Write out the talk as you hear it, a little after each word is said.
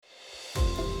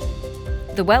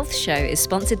The Wealth Show is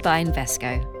sponsored by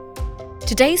Invesco.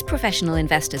 Today's professional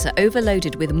investors are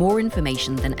overloaded with more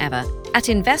information than ever. At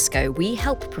Invesco, we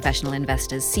help professional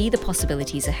investors see the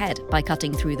possibilities ahead by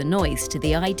cutting through the noise to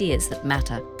the ideas that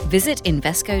matter. Visit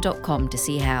Invesco.com to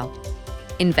see how.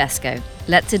 Invesco.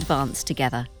 Let's advance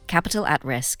together. Capital at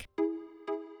risk.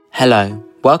 Hello,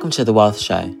 welcome to The Wealth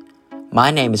Show.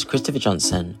 My name is Christopher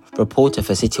Johnson, reporter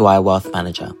for Citywire Wealth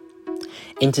Manager.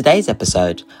 In today's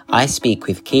episode, I speak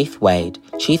with Keith Wade,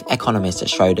 chief economist at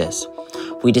Schroders.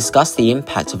 We discuss the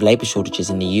impact of labour shortages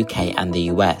in the UK and the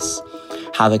US,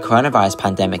 how the coronavirus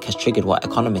pandemic has triggered what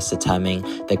economists are terming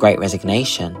the Great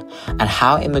Resignation, and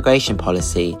how immigration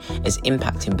policy is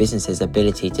impacting businesses'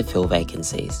 ability to fill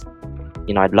vacancies.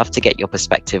 I'd love to get your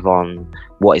perspective on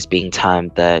what is being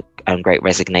termed the Great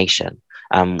Resignation.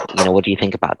 What do you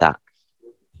think about that?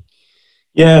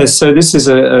 Yeah, so this is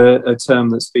a term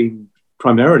that's been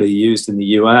primarily used in the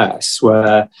US,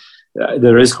 where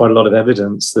there is quite a lot of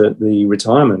evidence that the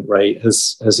retirement rate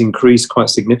has increased quite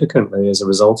significantly as a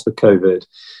result of COVID.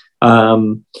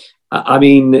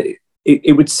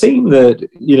 It would seem that,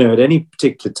 at any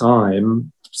particular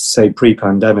time, say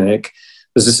pre-pandemic,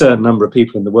 there's a certain number of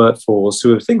people in the workforce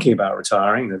who are thinking about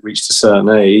retiring. They've reached a certain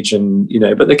age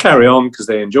but they carry on because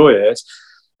they enjoy it.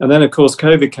 And then, of course,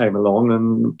 COVID came along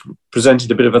and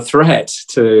presented a bit of a threat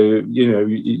to,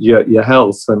 your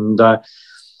health. And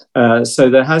so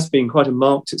there has been quite a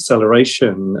marked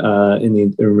acceleration in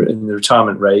the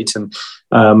retirement rate. And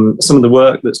some of the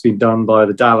work that's been done by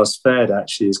the Dallas Fed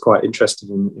actually is quite interested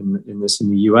in this in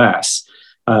the US,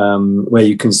 where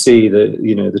you can see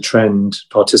the trend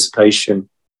participation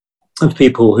of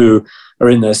people who are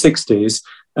in their 60s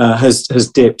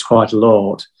has dipped quite a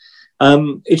lot.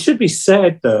 It should be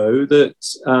said, though, that,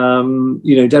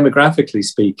 demographically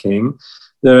speaking,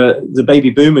 the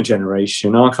baby boomer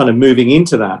generation are kind of moving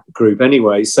into that group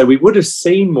anyway. So we would have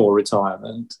seen more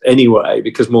retirement anyway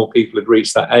because more people had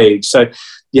reached that age. So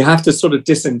you have to sort of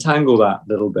disentangle that a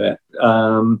little bit.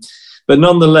 But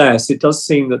nonetheless, it does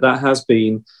seem that has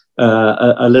been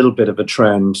a little bit of a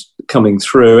trend coming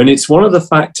through. And it's one of the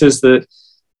factors that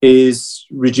is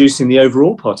reducing the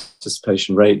overall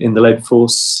participation rate in the labour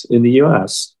force in the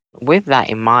US. With that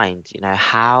in mind,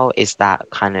 how is that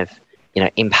kind of,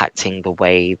 impacting the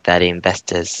way that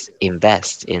investors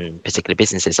invest in particular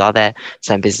businesses? Are there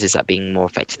some businesses that are being more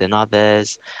affected than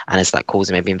others? And is that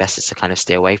causing maybe investors to kind of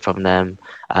stay away from them?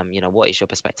 What is your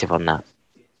perspective on that?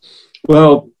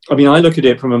 Well, I look at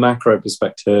it from a macro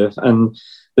perspective, and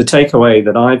the takeaway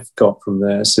that I've got from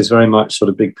this is very much sort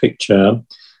of big picture.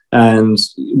 And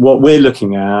what we're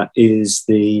looking at is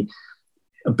the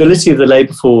ability of the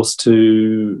labour force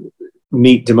to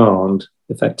meet demand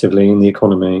effectively in the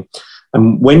economy.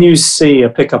 And when you see a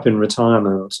pickup in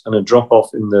retirement and a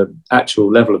drop-off in the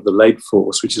actual level of the labour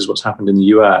force, which is what's happened in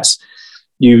the US,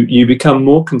 you become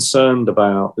more concerned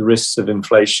about the risks of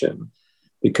inflation,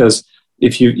 because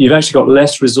if you've actually got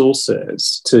less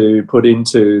resources to put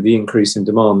into the increase in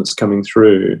demand that's coming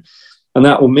through. And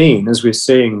that will mean, as we're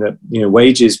seeing, that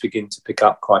wages begin to pick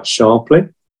up quite sharply,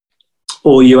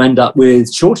 or you end up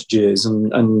with shortages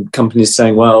and companies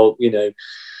saying, well,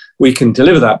 we can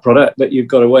deliver that product, but you've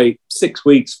got to wait 6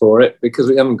 weeks for it because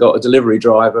we haven't got a delivery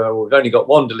driver, or we've only got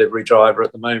one delivery driver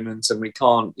at the moment, and we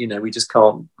can't, we just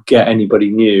can't get anybody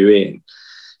new in.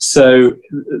 So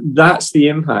that's the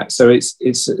impact. So it's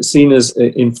seen as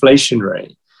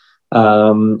inflationary,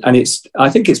 and I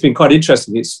think it's been quite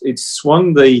interesting. It's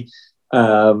swung the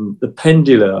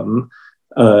pendulum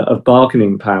of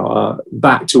bargaining power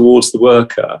back towards the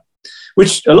worker,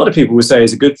 which a lot of people would say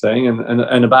is a good thing,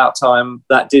 and about time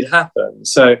that did happen.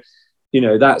 So,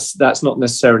 that's not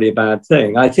necessarily a bad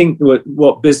thing. I think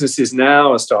what businesses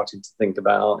now are starting to think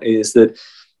about is that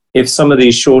if some of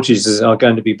these shortages are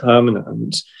going to be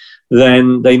permanent,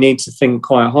 then they need to think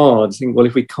quite hard. Think, well,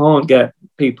 if we can't get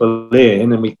people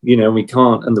in, and we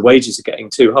can't, and the wages are getting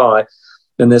too high,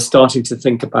 then they're starting to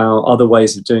think about other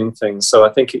ways of doing things. So I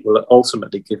think it will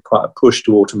ultimately give quite a push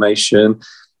to automation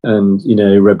and,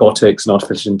 robotics and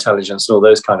artificial intelligence and all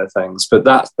those kind of things. But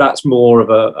that's more of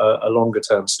a longer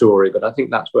term story. But I think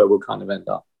that's where we'll kind of end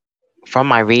up. From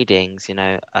my readings,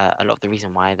 a lot of the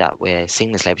reason why that we're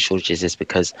seeing this labour shortages is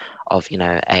because of,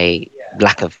 a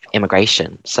lack of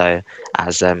immigration. So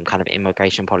as kind of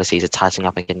immigration policies are tightening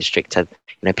up and getting stricter,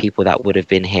 people that would have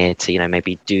been here to,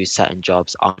 maybe do certain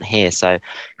jobs aren't here. So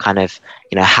kind of,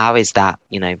 how is that,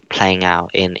 playing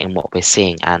out in what we're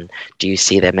seeing? And do you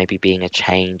see there maybe being a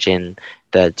change in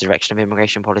the direction of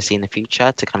immigration policy in the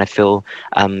future to kind of fill,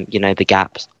 the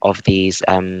gaps of these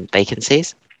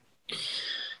vacancies?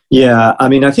 Yeah, I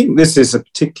mean, I think this is a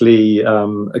particularly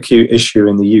acute issue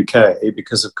in the UK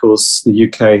because, of course, the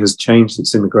UK has changed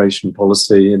its immigration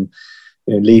policy, and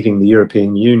leaving the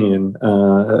European Union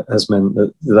has meant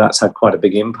that that's had quite a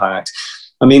big impact.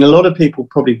 I mean, a lot of people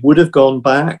probably would have gone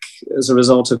back as a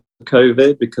result of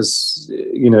COVID because,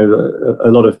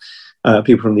 a lot of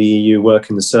people from the EU work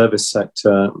in the service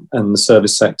sector, and the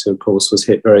service sector, of course, was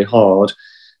hit very hard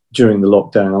during the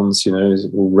lockdowns.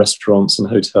 All restaurants and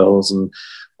hotels and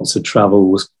lots of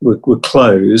travel were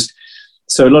closed.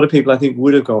 So a lot of people, I think,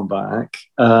 would have gone back.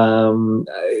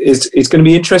 It's going to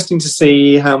be interesting to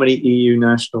see how many EU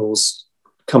nationals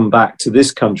come back to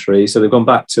this country. So they've gone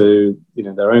back to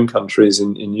their own countries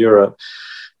in Europe.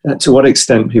 To what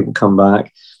extent people come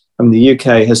back? And the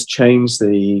UK has changed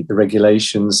the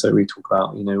regulations. So we talk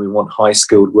about, we want high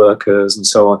skilled workers and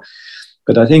so on.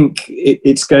 But I think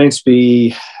it's going to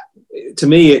be, to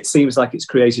me, it seems like it's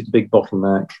created a big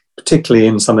bottleneck, particularly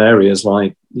in some areas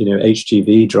like,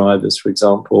 HGV drivers, for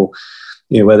example,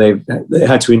 where they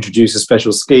had to introduce a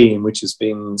special scheme, which has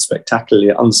been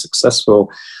spectacularly unsuccessful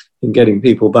in getting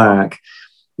people back.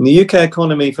 And the UK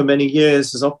economy for many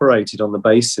years has operated on the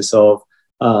basis of,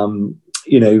 having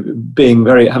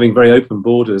very open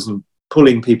borders and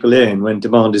pulling people in when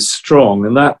demand is strong.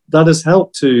 And that has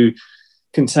helped to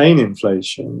contain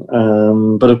inflation.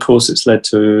 But of course, it's led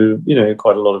to,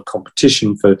 quite a lot of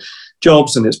competition for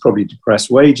jobs, and it's probably depressed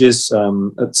wages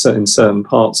in certain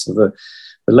parts of the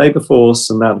labour force.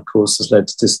 And that, of course, has led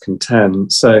to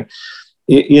discontent. So,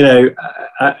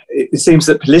 it seems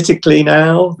that politically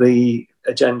now the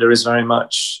agenda is very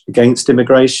much against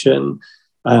immigration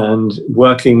and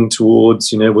working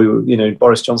towards,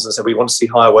 Boris Johnson said we want to see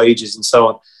higher wages and so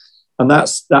on. And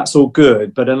that's all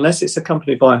good. But unless it's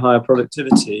accompanied by higher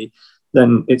productivity,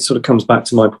 then it sort of comes back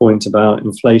to my point about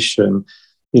inflation.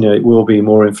 It will be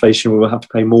more inflation. We will have to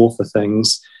pay more for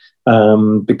things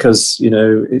because,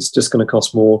 it's just going to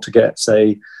cost more to get,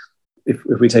 say, if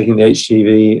we're taking the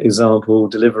HGV example,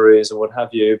 deliveries or what have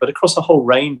you, but across a whole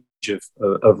range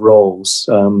of roles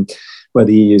where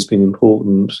the EU has been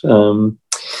important.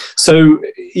 So,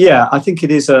 yeah, I think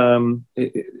it is the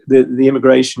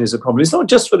immigration is a problem. It's not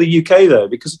just for the UK, though,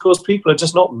 because, of course, people are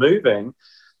just not moving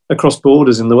across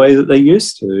borders in the way that they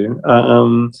used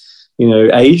to.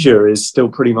 Asia is still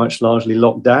pretty much largely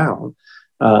locked down.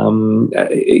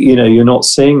 You're not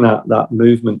seeing that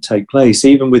movement take place,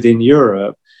 even within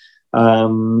Europe.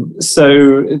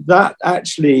 So that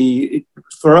actually,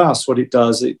 for us, what it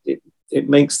does, it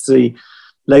makes the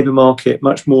labour market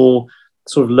much more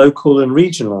sort of local and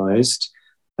regionalised,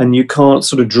 and you can't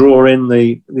sort of draw in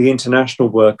the international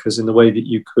workers in the way that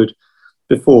you could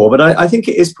before. But I think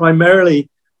it is primarily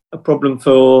a problem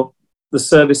for the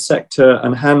service sector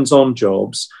and hands-on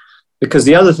jobs, because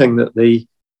the other thing that the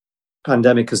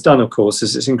pandemic has done, of course,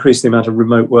 is it's increased the amount of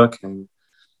remote working.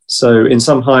 So in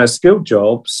some higher skilled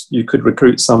jobs, you could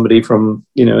recruit somebody from,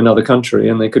 another country,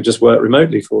 and they could just work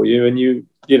remotely for you, and you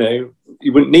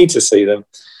wouldn't need to see them.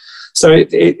 So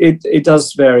it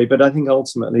does vary, but I think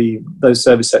ultimately those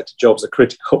service sector jobs are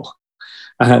critical,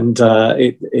 and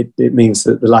it means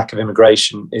that the lack of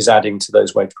immigration is adding to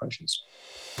those wage pressures.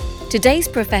 Today's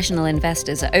professional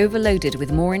investors are overloaded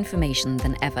with more information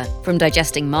than ever, from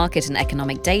digesting market and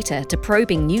economic data to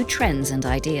probing new trends and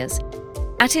ideas.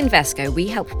 At Invesco, we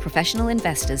help professional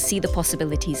investors see the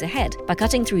possibilities ahead by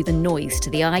cutting through the noise to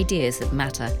the ideas that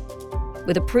matter.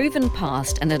 With a proven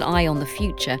past and an eye on the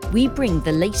future, we bring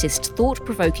the latest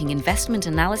thought-provoking investment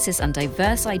analysis and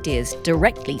diverse ideas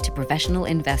directly to professional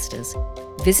investors.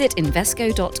 Visit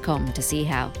Invesco.com to see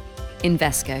how.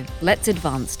 Invesco, let's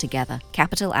advance together.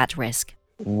 Capital at risk.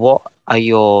 What are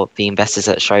the investors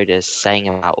at Schroders saying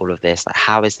about all of this? Like,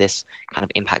 how is this kind of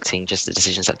impacting just the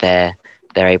decisions that they're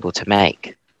able to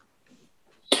make?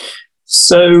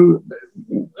 So,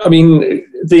 I mean,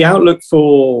 the outlook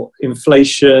for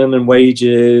inflation and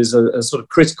wages are sort of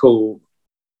critical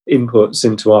inputs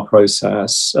into our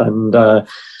process. And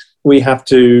we have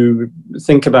to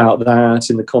think about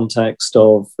that in the context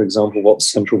of, for example, what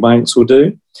central banks will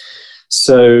do.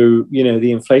 So,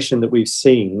 the inflation that we've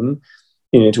seen,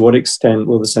 to what extent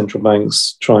will the central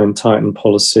banks try and tighten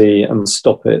policy and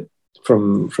stop it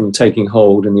from taking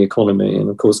hold in the economy? And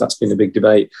of course, that's been a big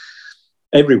debate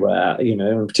everywhere,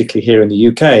 and particularly here in the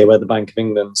UK, where the Bank of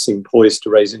England seemed poised to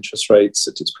raise interest rates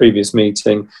at its previous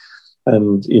meeting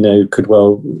and, could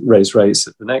well raise rates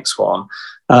at the next one.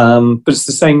 But it's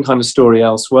the same kind of story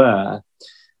elsewhere.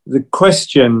 The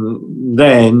question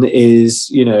then is,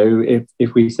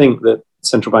 if we think that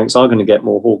central banks are going to get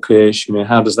more hawkish,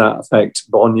 how does that affect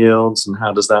bond yields, and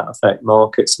how does that affect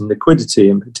markets and liquidity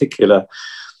in particular?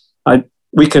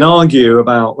 we can argue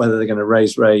about whether they're going to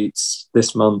raise rates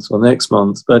this month or next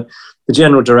month, but the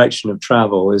general direction of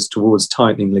travel is towards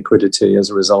tightening liquidity as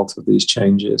a result of these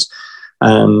changes.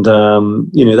 And,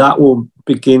 that will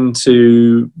begin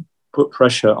to put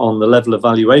pressure on the level of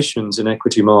valuations in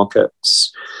equity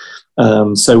markets.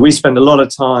 So we spend a lot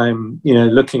of time,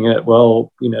 looking at,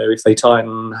 if they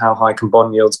tighten, how high can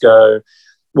bond yields go?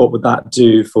 What would that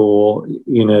do for,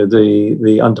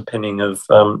 the underpinning of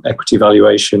equity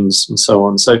valuations and so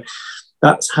on? So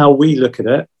that's how we look at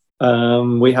it.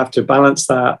 We have to balance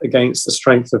that against the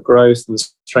strength of growth and the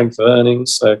strength of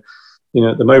earnings. So,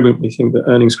 at the moment, we think that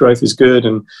earnings growth is good.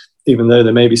 And even though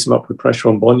there may be some upward pressure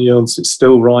on bond yields, it's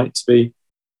still right to be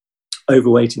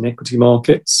overweight in equity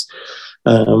markets.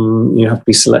 You have to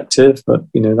be selective, but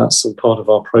that's all part of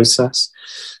our process.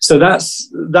 So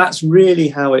that's really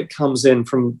how it comes in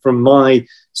from my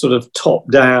sort of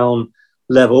top-down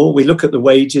level. We look at the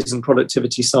wages and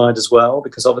productivity side as well,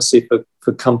 because obviously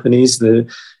for companies,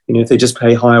 if they just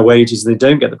pay higher wages and they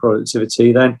don't get the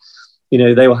productivity, then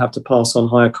they will have to pass on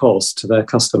higher costs to their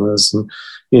customers. And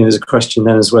there's a question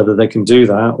then as whether they can do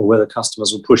that or whether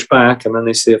customers will push back and then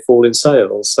they see a fall in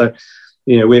sales. So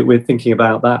we're thinking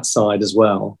about that side as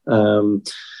well.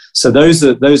 So those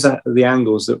are the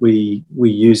angles that we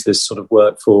use this sort of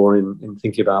work for in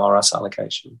thinking about our asset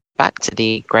allocation. Back to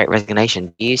the Great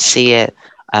Resignation, do you see it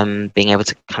being able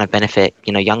to kind of benefit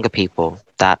younger people,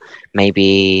 that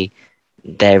maybe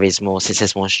since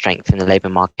there's more strength in the labour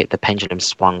market, the pendulum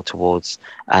swung towards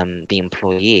the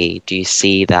employee? Do you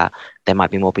see that there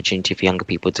might be more opportunity for younger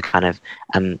people to kind of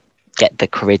get the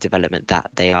career development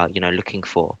that they are, looking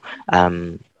for?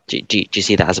 Do you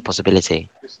see that as a possibility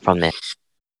from this?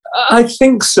 I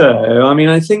think so. I mean,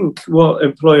 I think what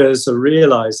employers are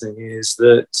realising is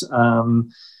that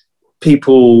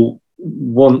people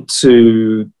want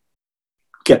to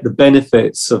get the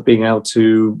benefits of being able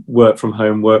to work from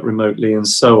home, work remotely, and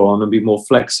so on, and be more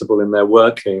flexible in their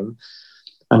working.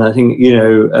 And I think,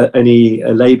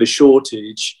 a labour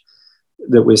shortage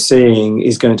that we're seeing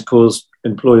is going to cause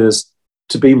employers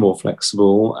to be more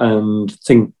flexible and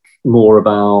think more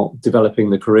about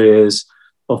developing the careers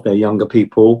of their younger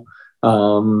people.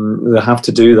 They have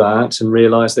to do that and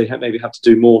realise they maybe have to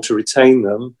do more to retain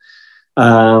them.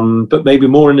 But maybe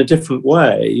more in a different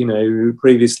way.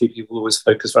 Previously people always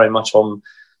focused very much on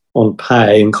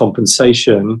pay and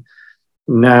compensation.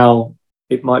 Now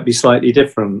it might be slightly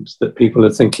different, that people are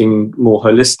thinking more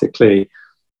holistically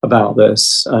about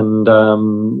this, and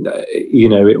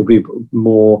it will be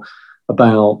more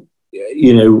about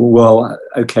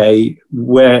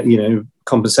where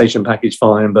compensation package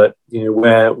fine, but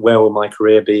where will my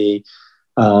career be?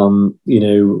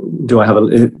 Do I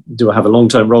have a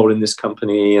long-term role in this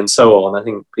company, and so on. I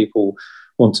think people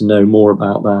want to know more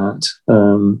about that.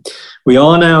 We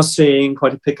are now seeing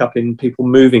quite a pickup in people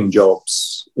moving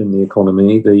jobs in the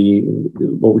economy.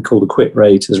 What we call the quit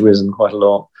rate has risen quite a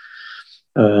lot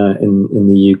in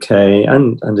the UK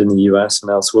and in the US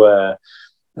and elsewhere,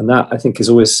 and that I think is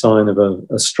always a sign of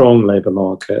a strong labour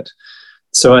market.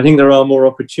 So I think there are more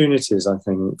opportunities, I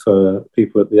think, for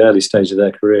people at the early stage of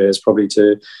their careers, probably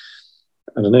to,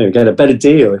 get a better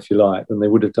deal, if you like, than they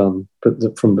would have done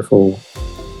from before.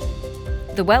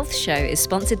 The Wealth Show is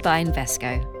sponsored by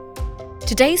Invesco.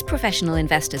 Today's professional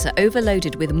investors are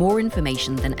overloaded with more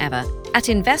information than ever. At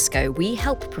Invesco, we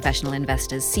help professional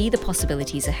investors see the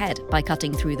possibilities ahead by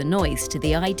cutting through the noise to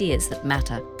the ideas that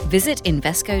matter. Visit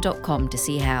Invesco.com to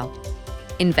see how.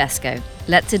 Invesco.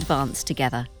 Let's advance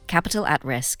together. Capital at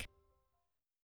risk.